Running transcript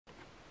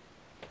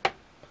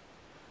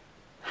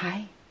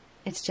Hi,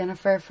 it's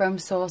Jennifer from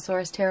Soul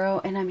Source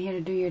Tarot, and I'm here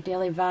to do your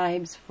daily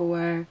vibes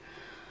for,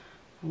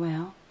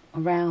 well,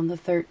 around the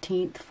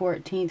 13th,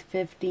 14th,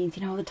 15th.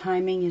 You know, the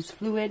timing is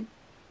fluid.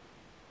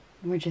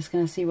 We're just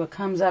going to see what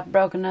comes up.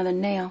 Broke another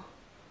nail.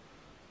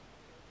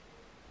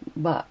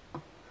 But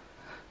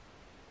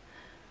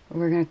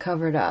we're going to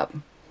cover it up.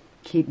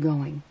 Keep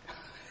going.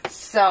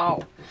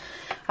 So,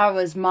 I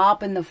was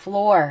mopping the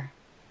floor,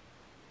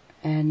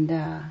 and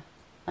I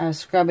was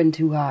scrubbing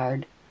too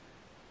hard.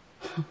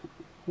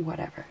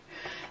 Whatever.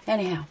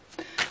 Anyhow,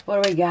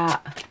 what do we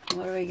got?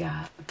 What do we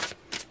got?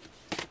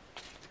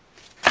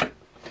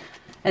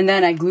 And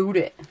then I glued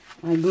it.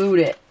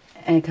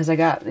 And because I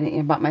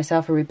bought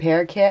myself a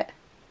repair kit.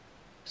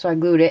 So I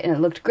glued it and it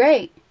looked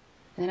great.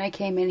 And then I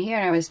came in here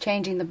and I was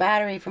changing the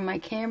battery from my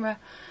camera.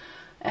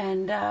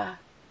 And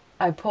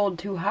I pulled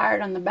too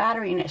hard on the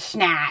battery and it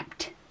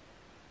snapped.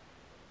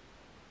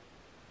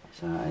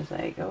 So I was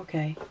like,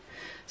 okay.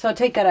 So I'll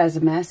take that as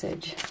a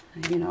message.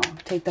 You know,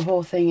 take the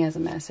whole thing as a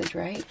message,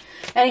 right?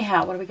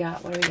 Anyhow, what do we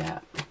got? What do we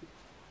got?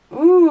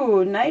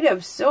 Ooh, Knight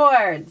of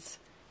Swords.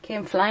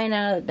 Came flying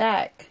out of the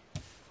deck.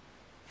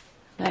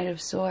 Knight of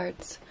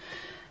Swords.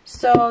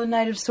 So, the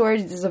Knight of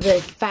Swords is a very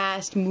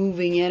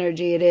fast-moving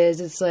energy. It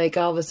is. It's like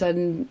all of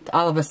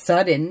a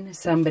sudden,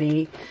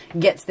 somebody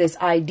gets this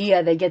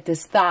idea, they get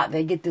this thought,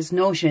 they get this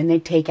notion, and they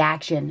take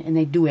action, and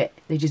they do it.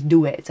 They just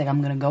do it. It's like,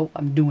 I'm going to go,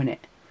 I'm doing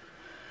it.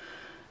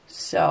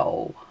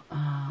 So,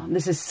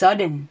 this is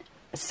sudden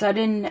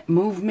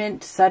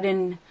movement,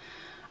 sudden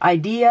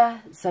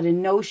idea,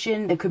 sudden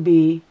notion. There could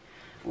be,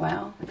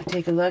 well, if you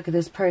take a look,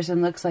 this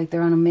person looks like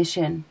they're on a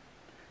mission.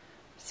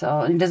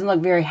 So, it doesn't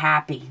look very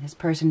happy. This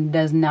person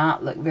does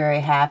not look very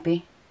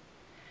happy.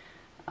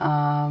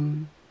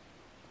 Now,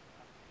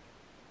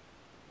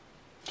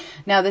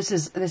 this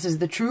is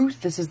the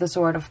truth. This is the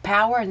sword of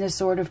power and the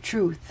sword of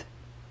truth.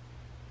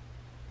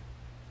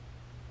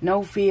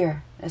 No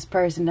fear. This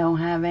person don't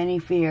have any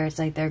fear. It's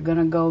like they're going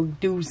to go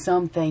do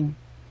something.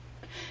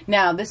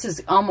 Now, this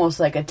is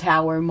almost like a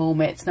tower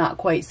moment. It's not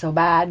quite so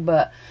bad,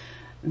 but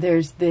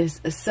there's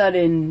this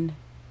sudden,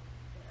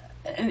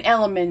 an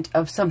element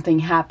of something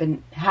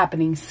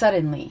happening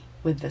suddenly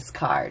with this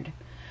card.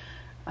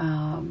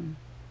 You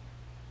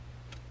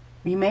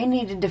may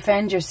need to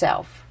defend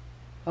yourself.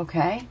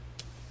 Okay?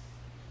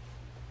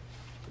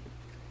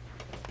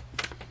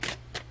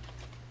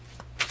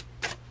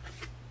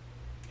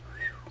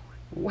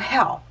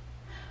 Well,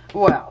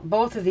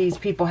 both of these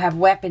people have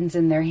weapons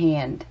in their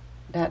hand.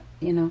 That,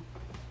 you know,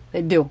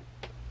 they do.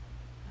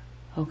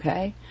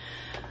 Okay?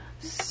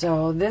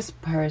 So, this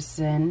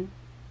person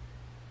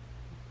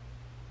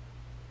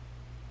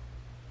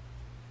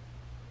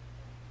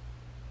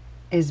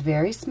is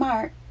very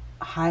smart,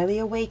 highly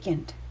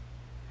awakened.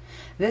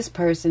 This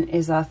person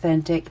is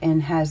authentic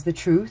and has the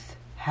truth,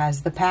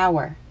 has the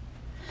power.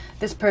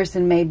 This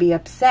person may be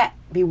upset,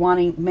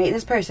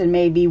 this person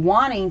may be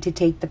wanting to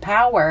take the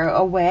power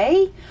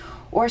away,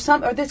 or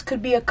this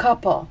could be a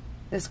couple.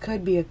 This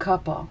could be a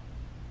couple.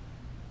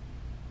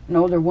 An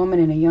older woman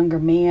and a younger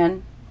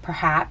man,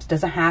 perhaps,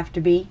 doesn't have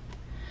to be.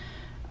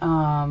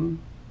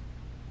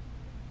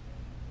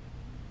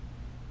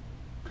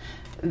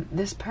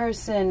 This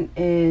person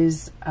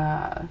is,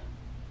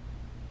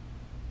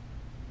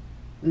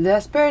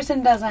 this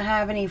person doesn't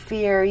have any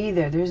fear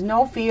either. There's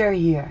no fear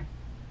here.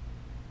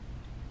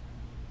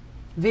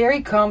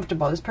 Very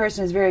comfortable. This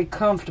person is very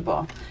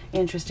comfortable.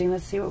 Interesting.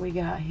 Let's see what we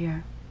got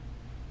here.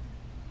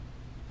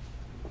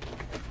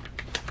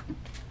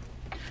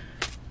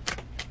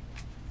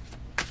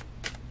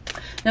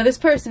 Now, this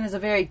person is a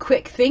very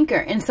quick thinker,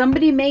 and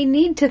somebody may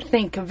need to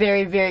think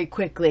very, very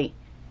quickly.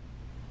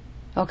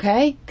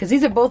 Okay? Because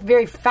these are both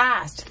very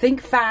fast.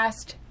 Think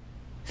fast.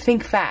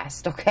 Think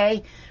fast.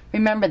 Okay?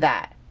 Remember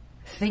that.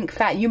 Think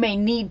fast. You may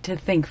need to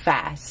think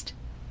fast.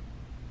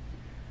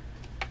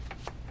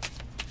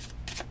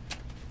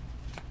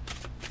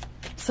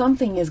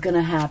 Something is going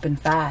to happen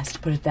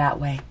fast, put it that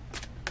way.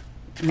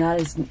 And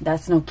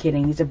that's no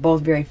kidding. These are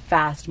both very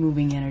fast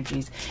moving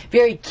energies.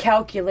 Very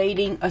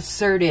calculating,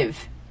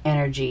 assertive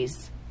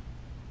energies.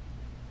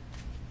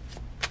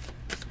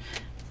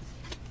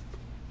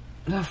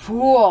 The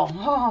Fool.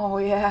 Oh,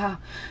 yeah.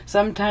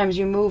 Sometimes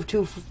you move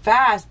too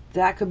fast.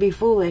 That could be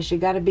foolish. You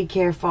got to be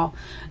careful.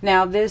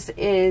 Now, this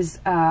is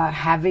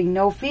having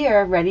no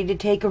fear, ready to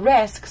take a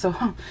risk. So,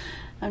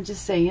 I'm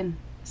just saying,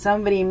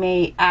 somebody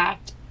may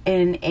act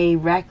in a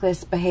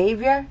reckless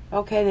behavior.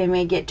 Okay, they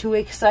may get too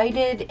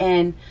excited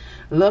and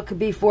look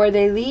before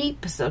they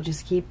leap. So,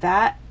 just keep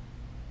that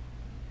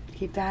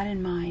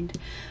in mind.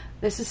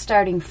 This is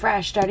starting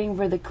fresh, starting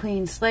with a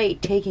clean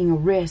slate, taking a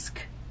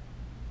risk.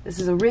 This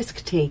is a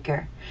risk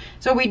taker.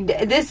 So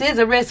this is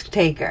a risk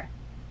taker.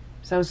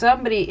 So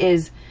somebody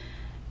is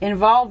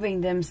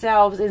involving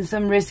themselves in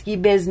some risky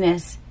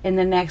business in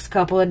the next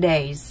couple of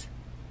days.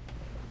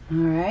 All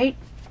right.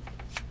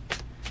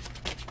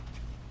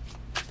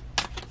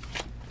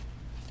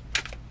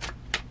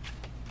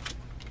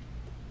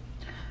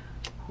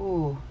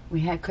 Ooh,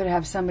 we could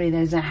have somebody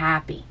that isn't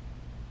happy.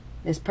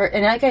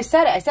 And like I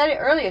said it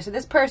earlier, so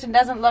this person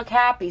doesn't look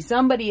happy.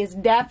 Somebody is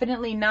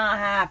definitely not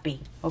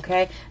happy,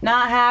 okay?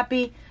 Not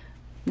happy,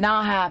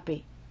 not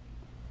happy.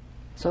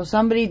 So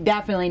somebody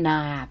definitely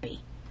not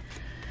happy.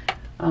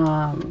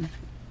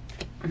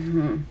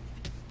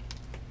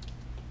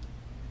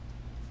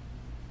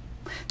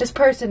 This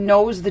person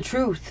knows the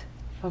truth,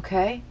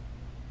 okay?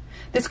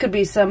 This could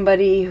be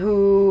somebody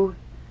who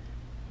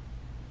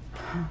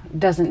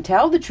doesn't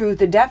tell the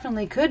truth. It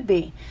definitely could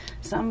be.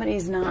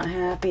 Somebody's not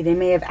happy. They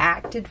may have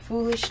acted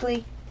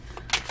foolishly.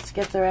 Let's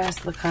get the rest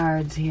of the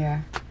cards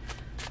here.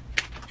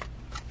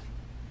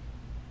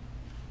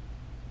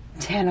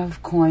 10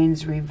 of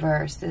Coins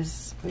reversed.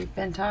 We've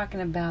been talking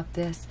about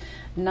this.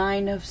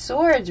 9 of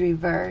Swords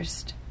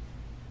reversed.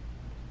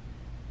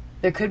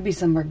 There could be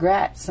some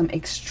regrets, some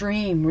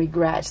extreme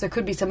regrets. There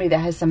could be somebody that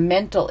has some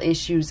mental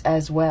issues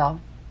as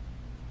well.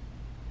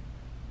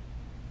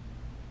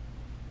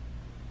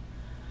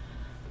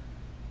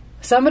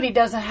 Somebody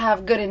doesn't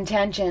have good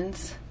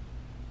intentions.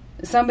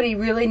 Somebody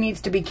really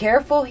needs to be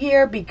careful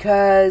here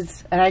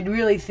because, and I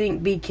really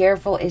think be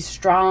careful is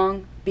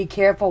strong. Be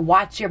careful.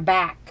 Watch your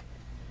back.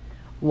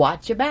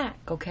 Watch your back,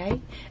 okay?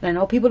 And I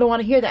know people don't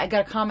want to hear that. I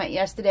got a comment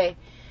yesterday.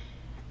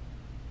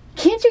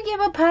 Can't you give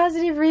a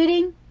positive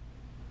reading?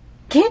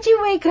 Can't you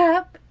wake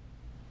up?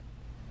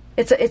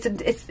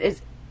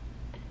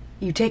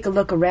 You take a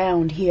look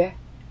around here.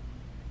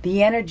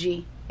 The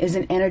energy is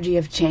an energy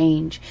of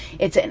change.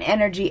 It's an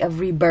energy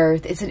of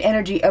rebirth. It's an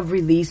energy of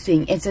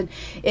releasing. It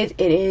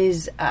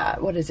is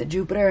what is it?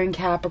 Jupiter and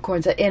Capricorn.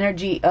 It's an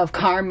energy of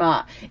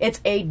karma. It's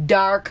a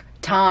dark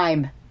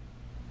time.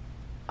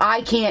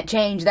 I can't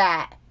change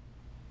that.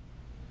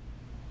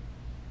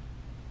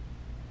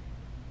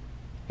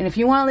 And if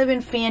you want to live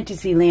in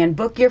fantasy land,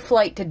 book your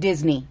flight to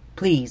Disney,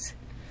 please.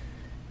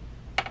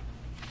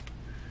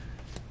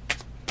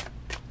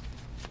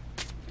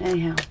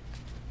 Anyhow.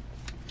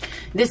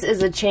 This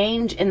is a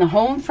change in the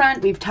home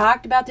front. We've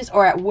talked about this.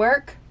 Or at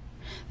work.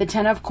 The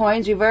 10 of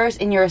Coins reverse.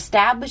 In your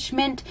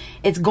establishment,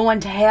 it's going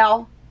to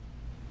hell.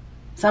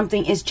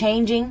 Something is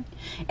changing.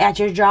 At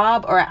your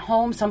job or at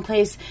home,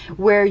 someplace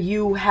where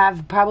you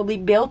have probably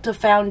built a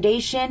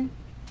foundation.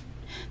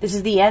 This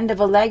is the end of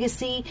a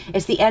legacy.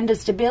 It's the end of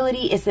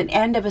stability. It's the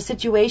end of a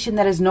situation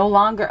that is no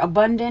longer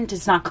abundant.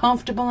 It's not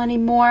comfortable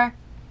anymore.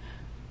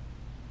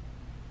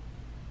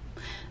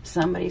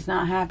 Somebody's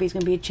not happy. It's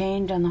going to be a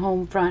change on the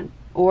home front.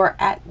 Or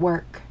at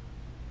work.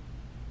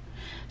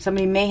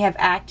 Somebody may have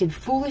acted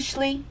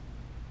foolishly.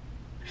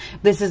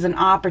 This is an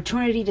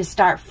opportunity to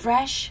start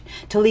fresh,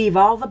 to leave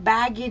all the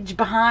baggage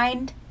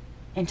behind,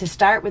 and to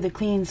start with a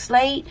clean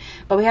slate.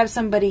 But we have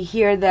somebody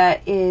here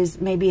that is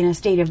maybe in a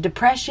state of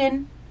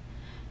depression.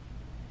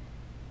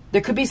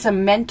 There could be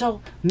some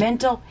mental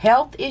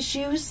health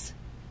issues.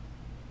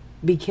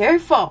 Be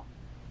careful.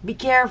 Be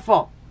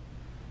careful.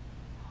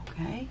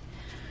 Okay.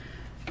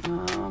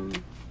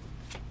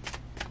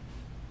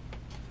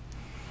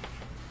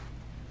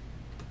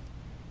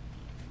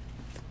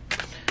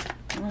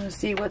 I want to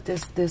see what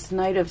this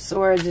Knight of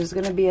Swords is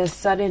going to be. A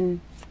sudden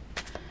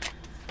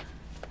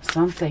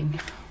something.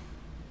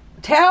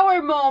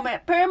 Tower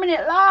moment.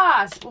 Permanent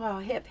loss. Well,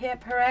 hip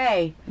hip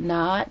hooray.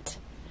 Not.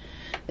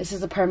 This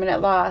is a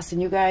permanent loss.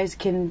 And you guys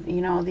can,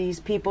 you know, these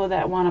people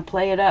that want to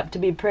play it up to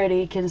be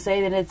pretty can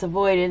say that it's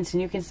avoidance.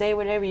 And you can say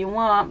whatever you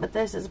want. But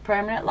this is a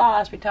permanent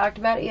loss. We talked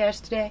about it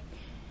yesterday.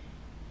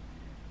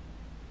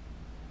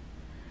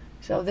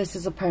 So this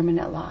is a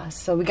permanent loss.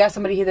 So we got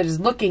somebody here that is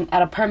looking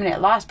at a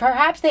permanent loss.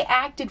 Perhaps they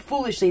acted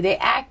foolishly. They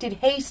acted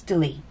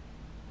hastily.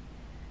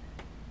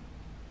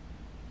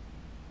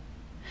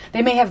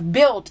 They may have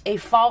built a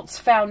false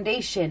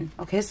foundation.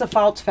 Okay, this is a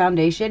false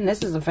foundation.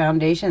 This is a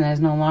foundation that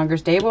is no longer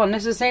stable. And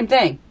this is the same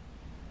thing.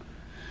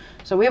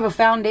 So we have a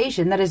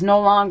foundation that is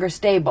no longer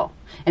stable.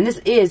 And this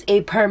is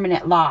a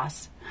permanent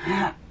loss.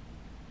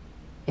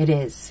 It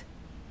is.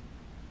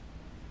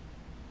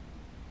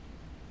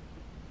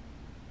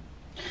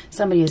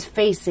 Somebody is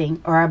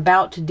facing or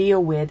about to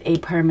deal with a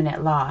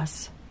permanent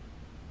loss.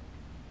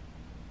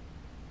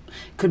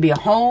 Could be a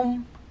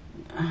home.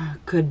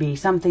 Could be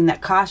something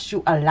that costs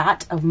you a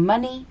lot of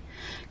money.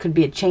 Could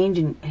be a change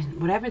in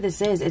whatever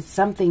this is. It's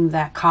something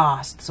that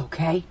costs,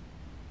 okay?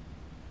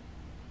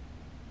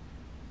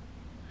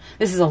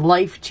 This is a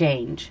life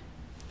change.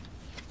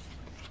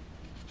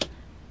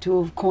 2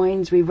 of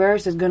Coins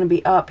reverse is going to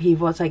be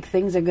upheaval. It's like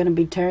things are going to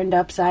be turned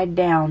upside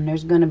down.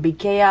 There's going to be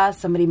chaos.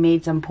 Somebody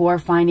made some poor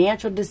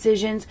financial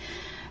decisions.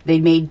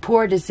 They made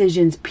poor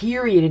decisions,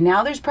 period. And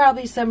now there's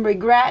probably some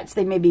regrets.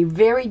 They may be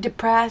very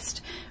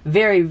depressed.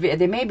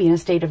 They may be in a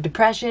state of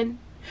depression.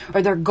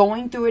 Or they're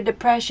going through a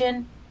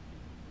depression.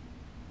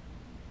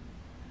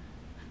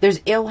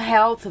 There's ill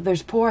health.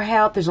 There's poor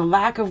health. There's a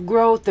lack of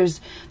growth. There's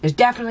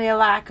definitely a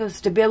lack of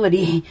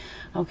stability.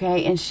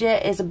 Okay, and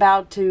shit is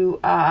about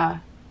to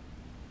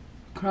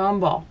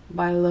crumble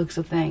by the looks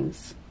of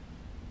things.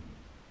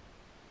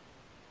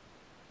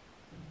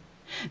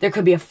 There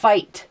could be a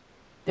fight.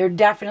 There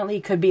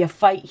definitely could be a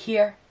fight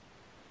here.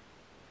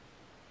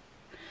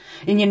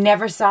 and you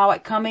never saw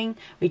it coming.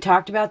 We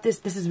talked about this.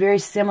 This is very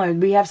similar.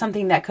 We have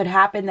something that could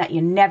happen that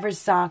you never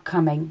saw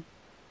coming.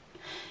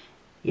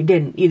 You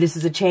didn't. This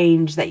is a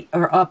change that,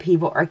 or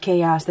upheaval or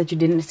chaos that you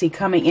didn't see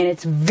coming, and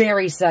it's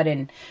very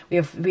sudden. We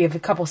have a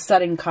couple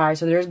sudden cards,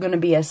 so there's going to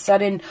be a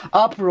sudden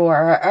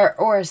uproar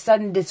or a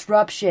sudden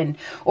disruption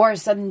or a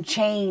sudden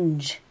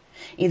change,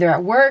 either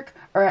at work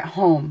or at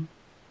home.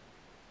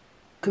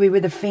 Could be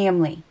with a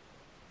family.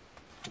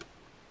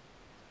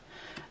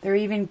 They're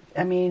even,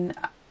 I mean,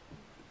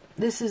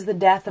 this is the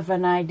death of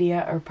an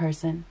idea or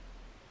person.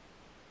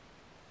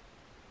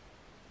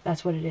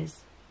 That's what it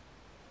is.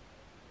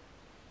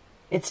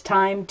 It's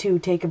time to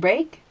take a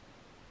break.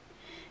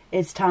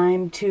 It's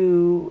time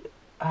to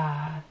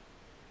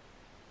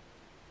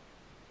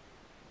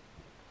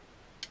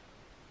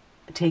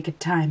take a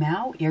time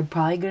out. You're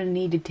probably going to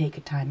need to take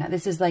a time out.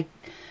 This is like,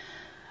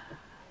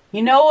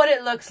 you know what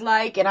it looks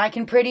like, and I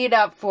can pretty it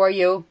up for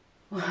you.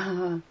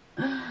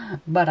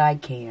 But I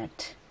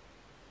can't.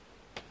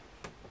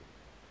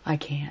 I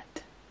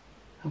can't.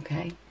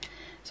 Okay?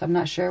 So I'm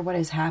not sure what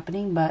is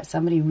happening, but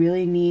somebody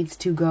really needs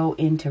to go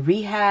into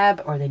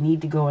rehab, or they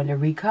need to go into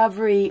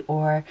recovery,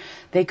 or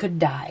they could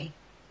die.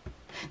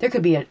 There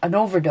could be an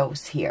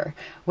overdose here.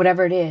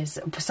 Whatever it is.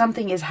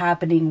 Something is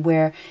happening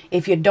where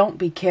if you don't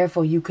be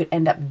careful, you could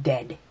end up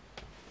dead.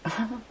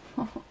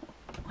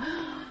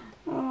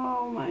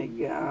 Oh my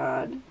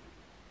God.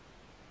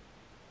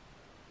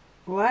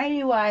 Why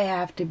do I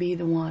have to be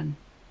the one?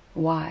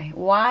 Why?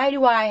 Why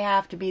do I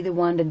have to be the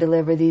one to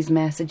deliver these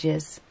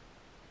messages?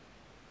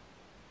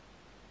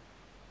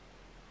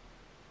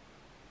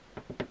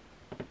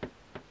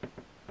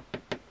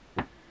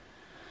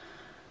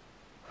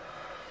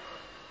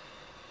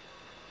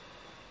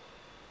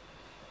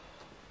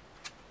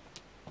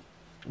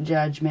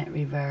 Judgment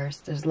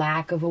reversed. There's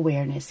lack of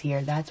awareness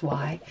here. That's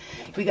why.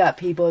 We got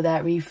people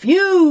that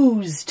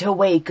refuse to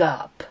wake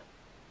up.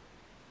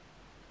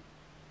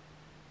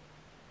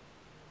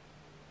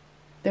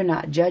 They're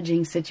not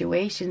judging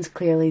situations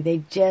clearly.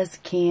 They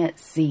just can't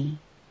see.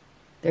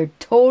 They're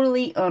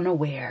totally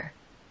unaware.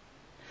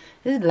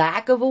 This is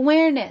lack of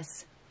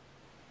awareness.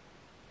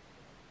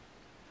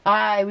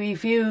 I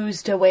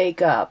refuse to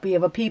wake up. We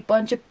have a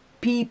bunch of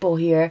people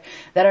here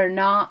that are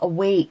not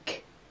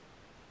awake.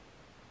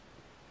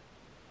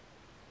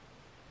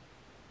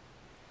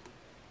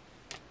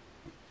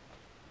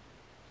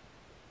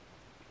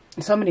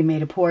 Somebody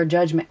made a poor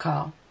judgment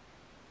call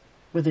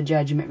with the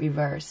judgment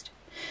reversed.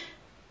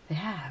 They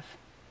have.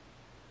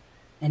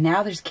 And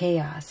now there's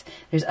chaos,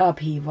 there's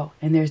upheaval,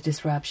 and there's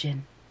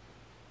disruption.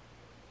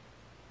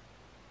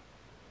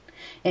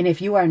 And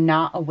if you are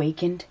not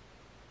awakened,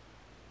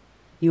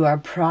 you are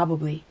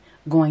probably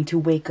going to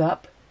wake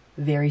up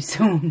very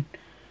soon.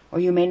 Or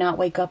you may not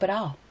wake up at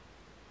all.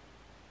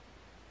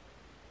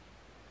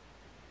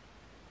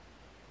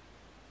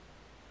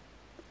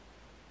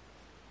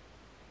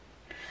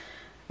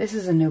 This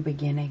is a new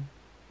beginning,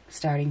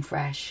 starting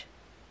fresh.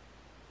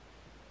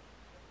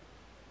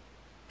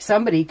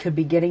 Somebody could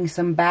be getting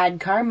some bad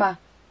karma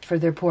for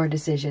their poor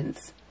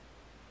decisions.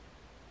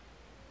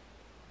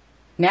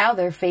 Now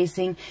they're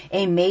facing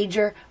a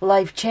major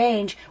life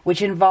change,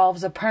 which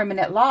involves a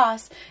permanent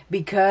loss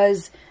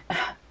because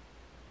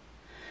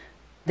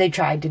they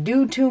tried to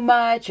do too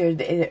much, or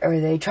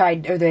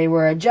they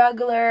were a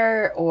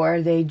juggler,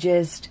 or they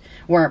just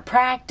weren't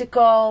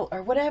practical,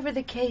 or whatever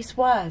the case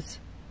was.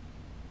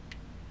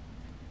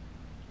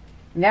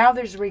 Now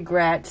there's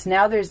regrets.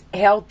 Now there's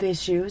health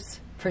issues,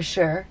 for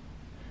sure.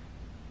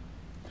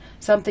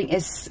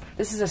 This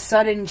is a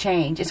sudden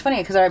change. It's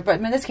funny, because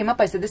when this came up,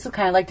 I said, this is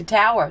kind of like the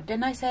tower.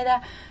 Didn't I say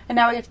that? And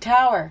now we get the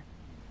tower.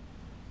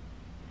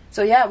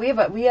 So yeah, we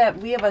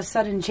have a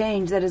sudden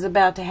change that is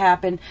about to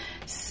happen.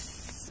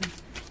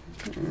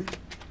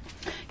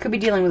 Could be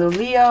dealing with a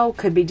Leo.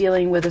 Could be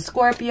dealing with a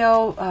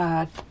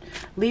Scorpio.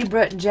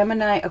 Libra,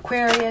 Gemini,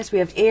 Aquarius. We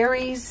have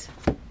Aries.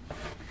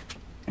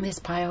 This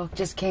pile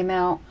just came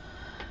out.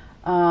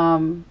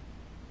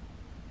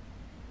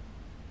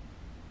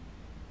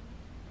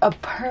 A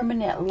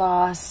permanent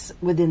loss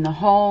within the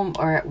home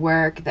or at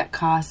work that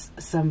costs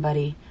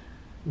somebody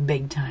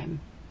big time.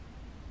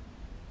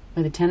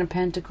 With the Ten of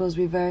Pentacles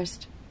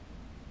reversed.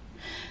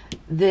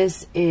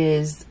 This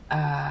is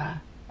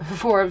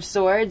Four of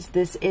Swords.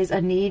 This is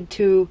a need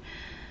to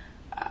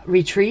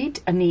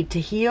retreat, a need to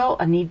heal,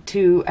 a need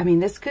to, I mean,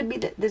 this could be,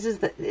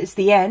 it's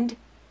the end.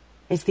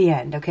 It's the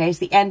end, okay? It's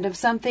the end of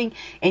something,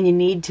 and you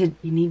need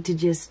to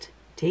just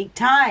take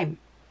time.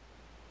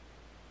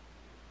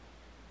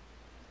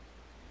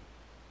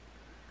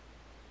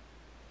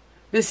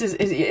 This is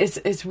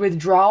it's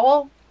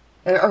withdrawal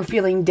or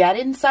feeling dead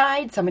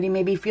inside. Somebody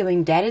may be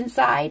feeling dead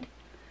inside.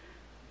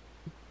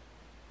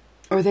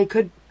 Or they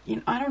could,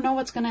 I don't know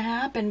what's going to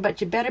happen,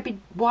 but you better be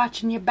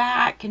watching your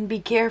back and be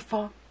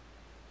careful.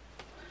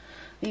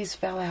 These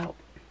fell out.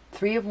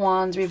 Three of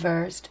Wands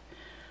reversed.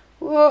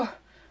 Whoa.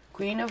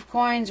 Queen of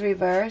Coins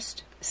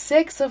reversed.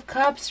 Six of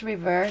Cups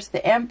reversed.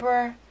 The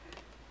Emperor.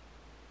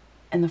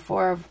 And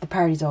the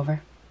party's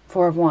over.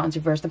 Four of Wands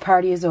reversed. The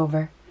party is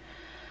over.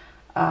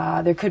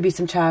 There could be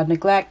some child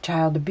neglect,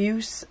 child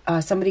abuse.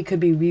 Somebody could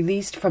be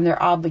released from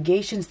their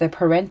obligations, their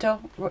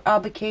parental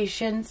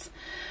obligations.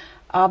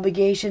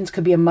 Obligations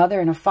could be a mother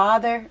and a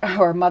father,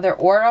 or a mother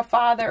or a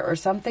father, or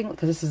something,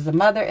 because this is the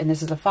mother and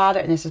this is the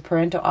father, and this is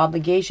parental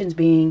obligations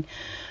being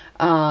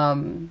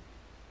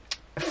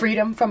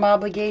freedom from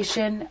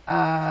obligation.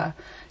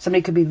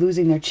 Somebody could be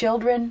losing their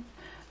children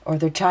or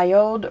their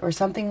child or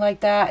something like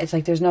that. It's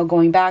like there's no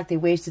going back. They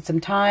wasted some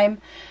time.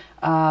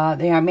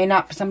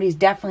 Somebody's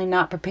definitely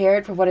not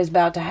prepared for what is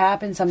about to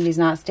happen. Somebody's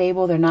not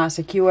stable. They're not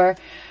secure.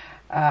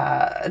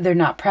 They're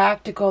not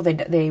practical.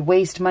 They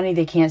waste money.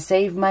 They can't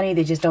save money.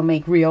 They just don't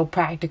make real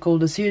practical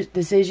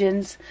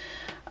decisions.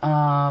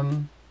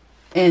 And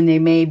they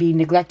may be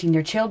neglecting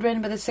their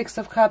children with the Six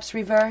of Cups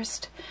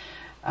reversed.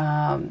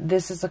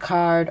 This is a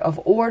card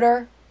of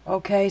order.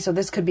 Okay, so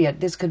this could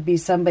be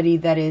somebody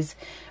that is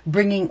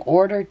bringing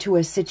order to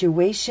a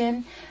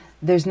situation.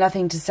 There's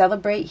nothing to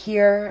celebrate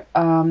here.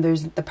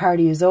 The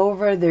party is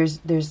over. There's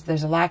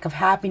a lack of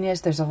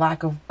happiness. There's a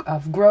lack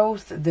of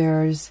growth.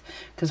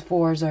 Because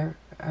fours are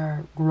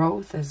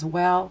growth as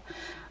well.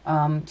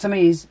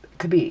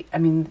 Could be, I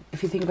mean,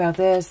 if you think about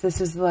this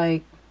is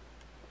like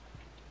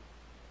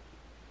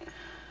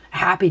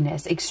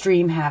happiness,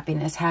 extreme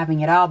happiness, having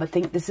it all. But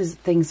this is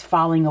things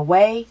falling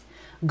away,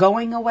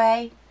 going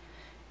away.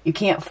 You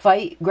can't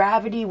fight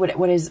gravity.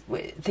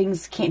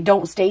 Things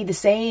don't stay the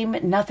same.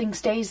 Nothing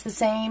stays the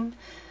same.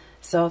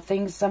 So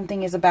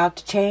something is about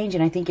to change,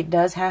 and I think it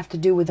does have to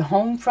do with the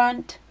home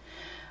front.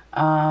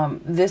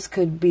 This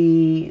could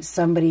be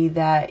somebody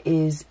that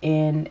is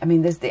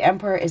the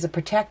Emperor is a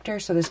protector,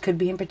 so this could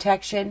be in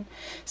protection.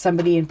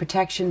 Somebody in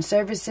protection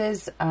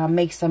services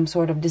makes some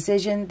sort of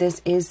decision.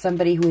 This is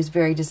somebody who is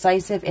very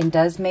decisive and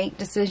does make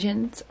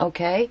decisions,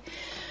 okay?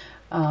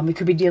 We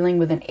could be dealing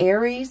with an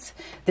Aries.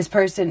 This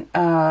person,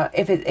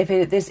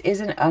 this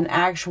isn't an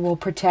actual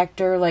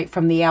protector, like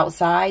from the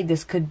outside,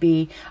 this could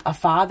be a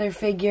father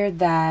figure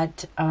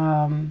that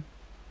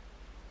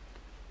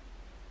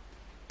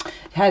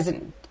has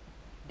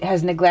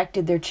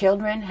neglected their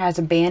children, has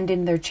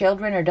abandoned their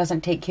children, or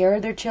doesn't take care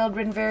of their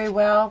children very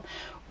well,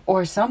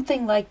 or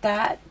something like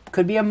that.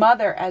 Could be a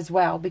mother as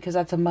well, because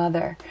that's a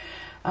mother.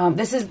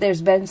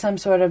 There's been some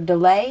sort of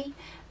delay,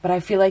 but I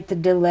feel like the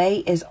delay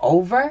is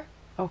over.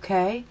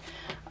 Okay.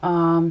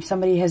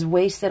 Somebody has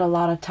wasted a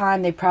lot of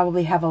time. They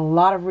probably have a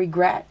lot of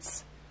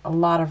regrets. A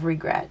lot of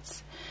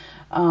regrets.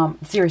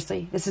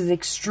 Seriously, this is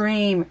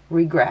extreme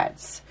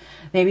regrets.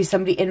 Maybe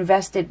somebody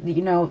invested,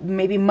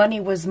 maybe money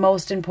was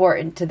most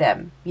important to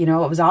them. It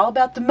was all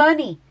about the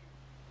money.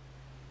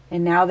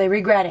 And now they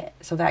regret it.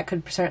 So that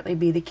could certainly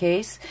be the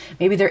case.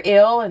 Maybe they're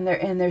ill and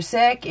they're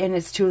sick and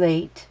it's too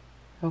late.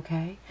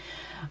 Okay.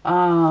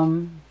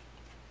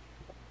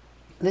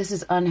 This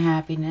is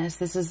unhappiness.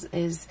 This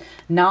is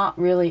not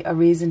really a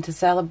reason to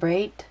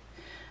celebrate.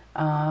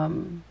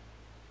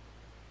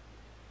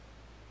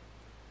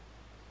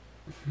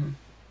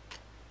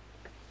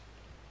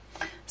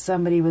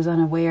 Somebody was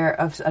unaware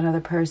of another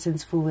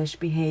person's foolish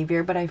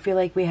behavior, but I feel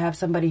like we have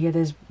somebody here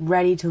that's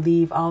ready to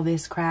leave all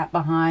this crap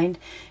behind,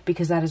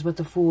 because that is what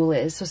the Fool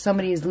is. So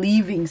somebody is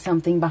leaving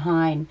something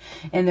behind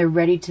and they're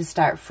ready to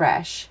start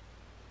fresh.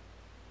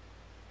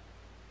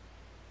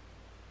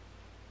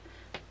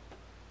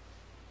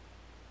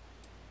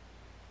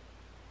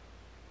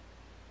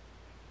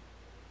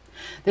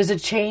 There's a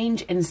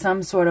change in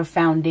some sort of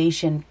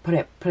foundation, put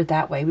it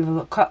that way. We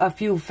have a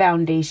few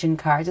foundation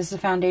cards. This is a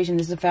foundation,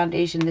 this is a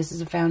foundation, this is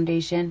a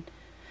foundation.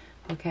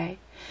 Okay?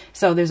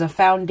 So there's a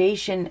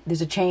foundation,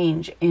 there's a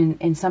change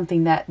in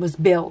something that was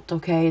built,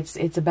 okay?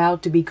 It's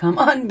about to become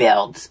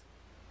unbuilt.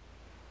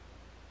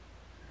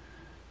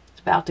 It's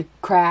about to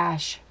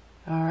crash,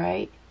 all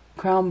right?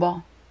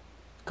 Crumble.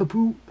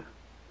 Kaput.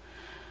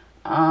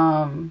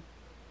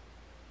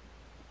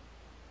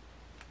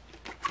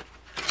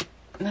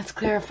 Let's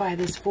clarify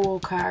this Fool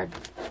card.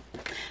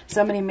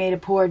 Somebody made a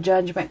poor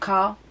judgment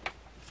call.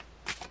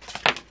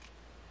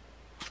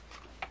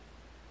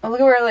 Oh,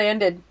 look at where it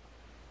landed.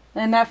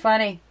 Isn't that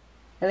funny?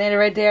 It landed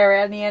right there,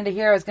 right on the end of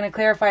here. I was going to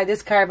clarify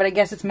this card, but I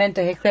guess it's meant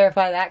to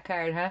clarify that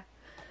card, huh?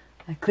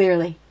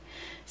 Clearly.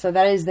 So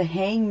that is the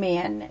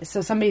Hangman. So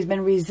somebody's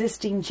been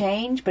resisting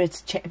change,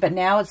 but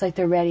now it's like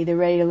they're ready. They're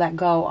ready to let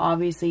go.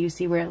 Obviously, you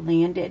see where it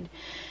landed.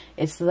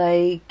 It's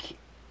like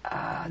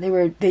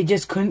they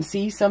just couldn't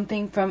see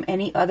something from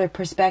any other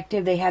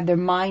perspective. They had their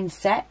mind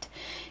set.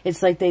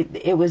 It's like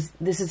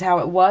this is how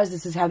it was.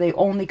 This is how they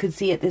only could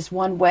see it this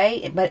one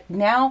way. But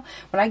now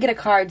when I get a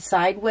card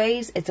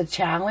sideways, it's a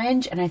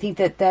challenge. And I think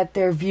that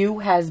their view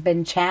has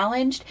been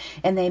challenged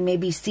and they may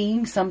be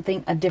seeing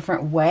something a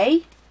different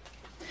way.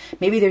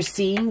 Maybe they're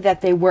seeing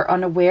that they were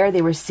unaware.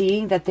 They were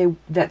seeing that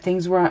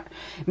things were...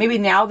 Maybe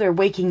now they're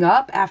waking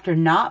up after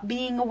not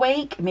being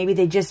awake. Maybe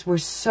they just were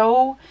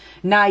so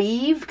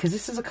naive. Because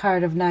this is a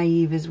card of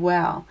naive as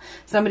well.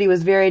 Somebody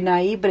was very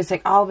naive. But it's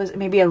like all of us...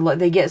 Maybe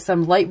they get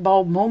some light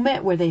bulb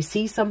moment where they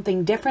see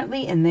something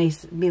differently. And they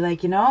be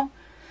like,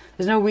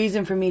 there's no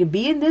reason for me to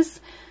be in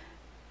this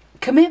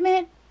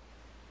commitment.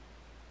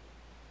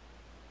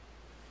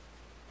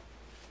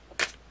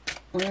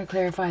 We're going to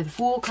clarify the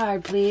Fool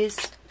card, please.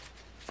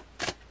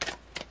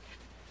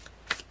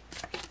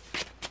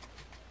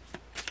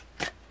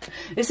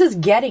 This is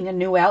getting a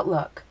new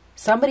outlook.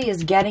 Somebody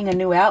is getting a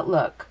new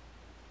outlook.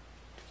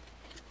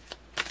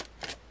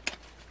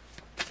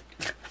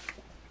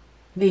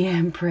 The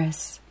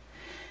Empress.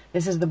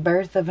 This is the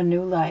birth of a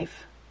new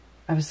life.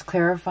 I was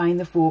clarifying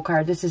the Fool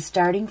card. This is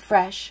starting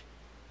fresh.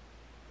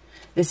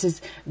 This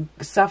is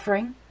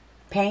suffering,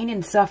 pain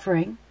and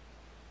suffering.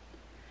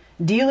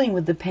 Dealing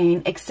with the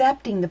pain,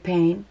 accepting the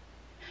pain,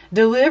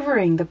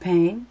 delivering the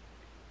pain.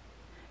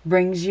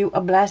 Brings you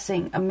a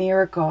blessing, a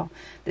miracle.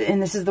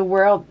 And this is the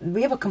world.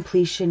 We have a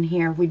completion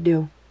here. We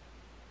do.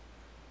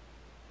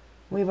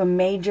 We have a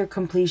major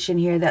completion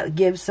here that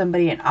gives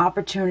somebody an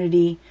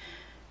opportunity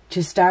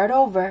to start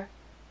over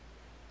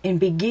and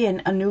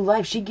begin a new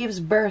life. She gives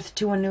birth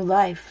to a new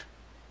life.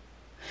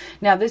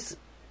 Now this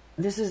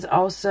is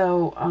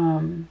also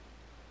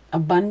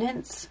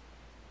abundance.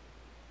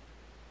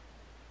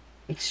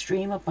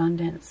 Extreme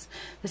abundance.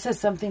 This has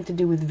something to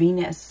do with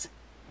Venus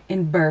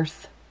in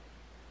birth.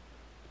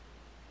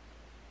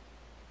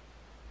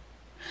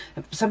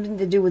 Something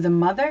to do with a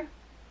mother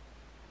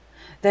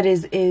that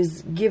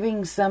is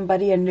giving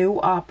somebody a new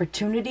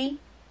opportunity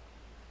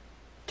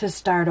to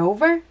start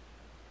over.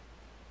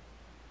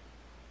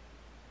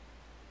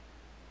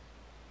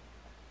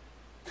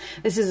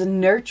 This is a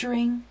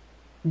nurturing,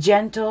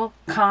 gentle,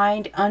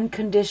 kind,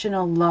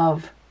 unconditional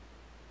love.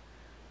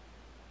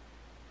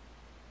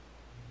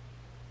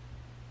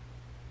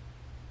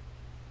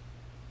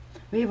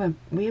 We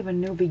have a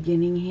new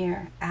beginning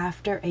here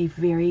after a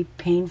very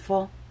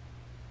painful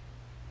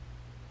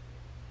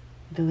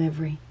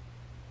delivery.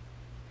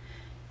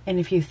 And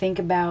if you think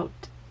about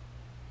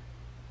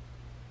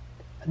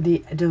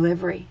the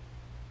delivery,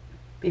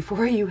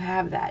 before you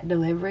have that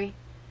delivery,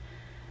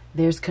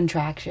 there's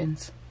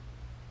contractions.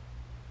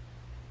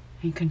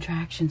 And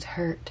contractions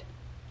hurt.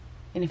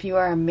 And if you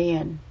are a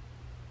man,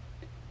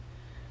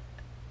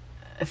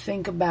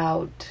 think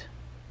about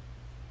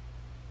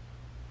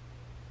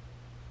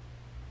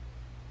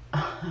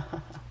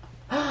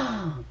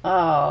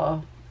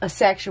a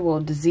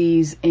sexual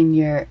disease in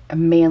your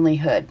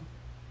manlyhood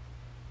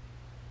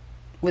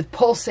with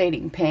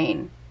pulsating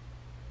pain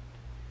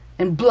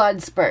and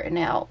blood spurting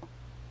out.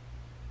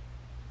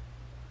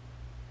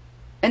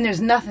 And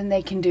there's nothing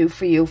they can do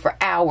for you for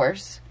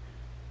hours.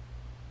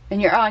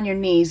 And you're on your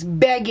knees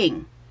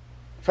begging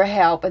for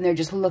help, and they're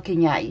just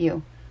looking at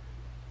you.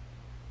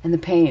 And the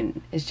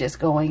pain is just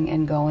going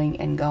and going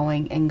and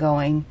going and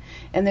going.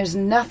 And there's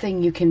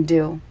nothing you can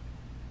do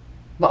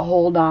but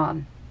hold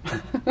on.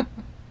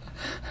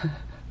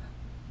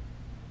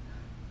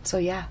 So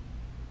yeah,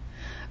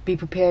 be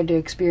prepared to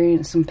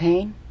experience some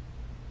pain.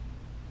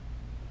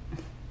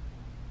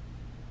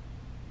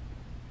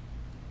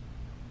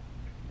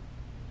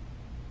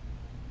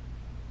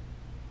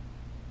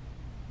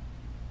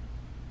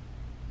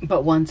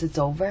 But once it's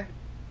over,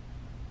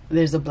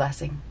 there's a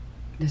blessing.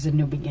 There's a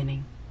new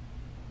beginning.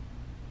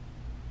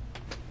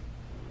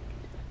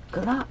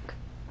 Good luck.